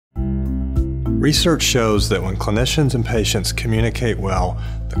Research shows that when clinicians and patients communicate well,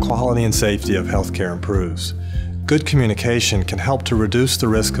 the quality and safety of healthcare improves. Good communication can help to reduce the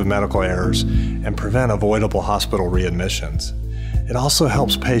risk of medical errors and prevent avoidable hospital readmissions. It also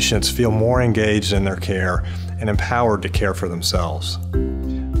helps patients feel more engaged in their care and empowered to care for themselves.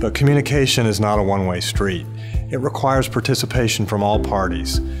 But communication is not a one-way street. It requires participation from all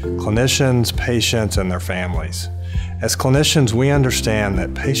parties: clinicians, patients, and their families. As clinicians, we understand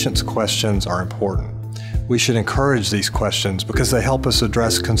that patients' questions are important. We should encourage these questions because they help us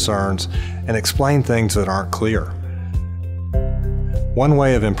address concerns and explain things that aren't clear. One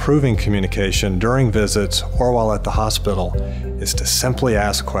way of improving communication during visits or while at the hospital is to simply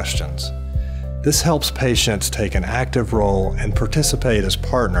ask questions. This helps patients take an active role and participate as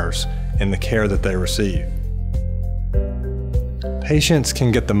partners in the care that they receive. Patients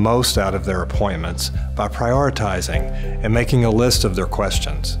can get the most out of their appointments by prioritizing and making a list of their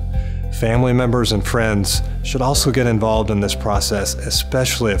questions. Family members and friends should also get involved in this process,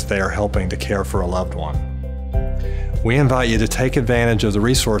 especially if they are helping to care for a loved one. We invite you to take advantage of the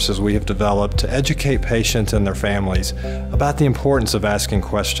resources we have developed to educate patients and their families about the importance of asking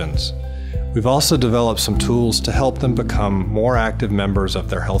questions. We've also developed some tools to help them become more active members of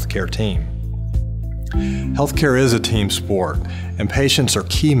their healthcare team. Healthcare is a team sport, and patients are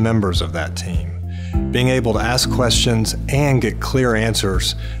key members of that team. Being able to ask questions and get clear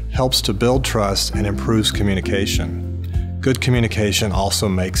answers helps to build trust and improves communication. Good communication also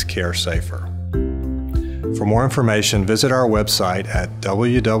makes care safer. For more information, visit our website at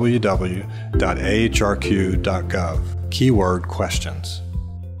www.ahrq.gov. Keyword questions.